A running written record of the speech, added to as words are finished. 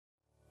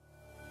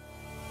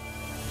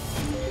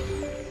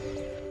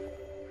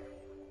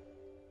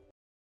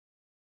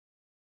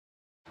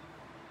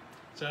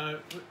So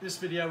this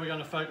video we're going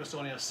to focus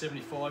on our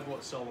 75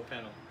 watt solar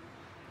panel.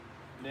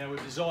 Now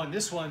we've designed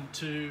this one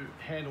to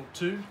handle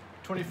two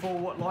 24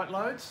 watt light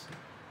loads,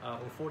 or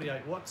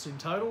 48 watts in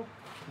total.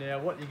 Now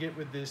what you get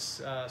with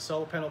this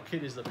solar panel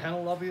kit is the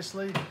panel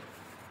obviously.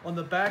 On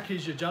the back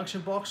is your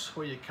junction box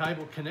where your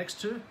cable connects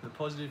to, the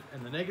positive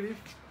and the negative.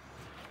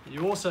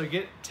 You also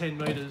get 10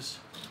 meters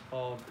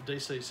of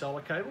DC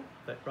solar cable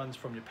that runs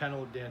from your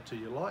panel down to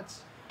your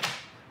lights.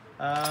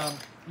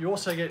 You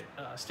also get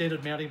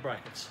standard mounting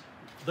brackets.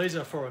 These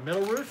are for a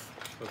metal roof,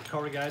 with a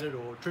corrugated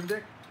or trim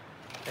deck,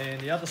 and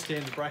the other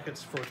standard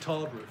brackets for a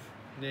tiled roof.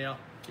 Now,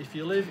 if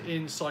you live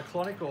in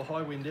cyclonic or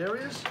high wind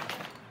areas,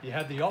 you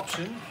have the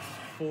option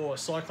for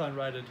cyclone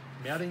rated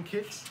mounting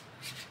kits,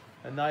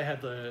 and they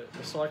have the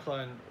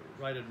cyclone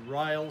rated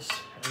rails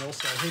and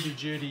also heavy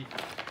duty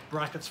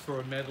brackets for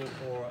a metal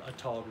or a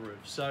tiled roof.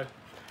 So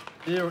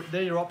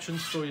they're your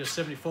options for your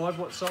 75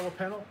 watt solar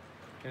panel.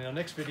 In our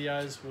next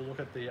videos, we'll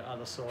look at the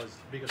other size,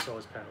 bigger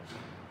size panels.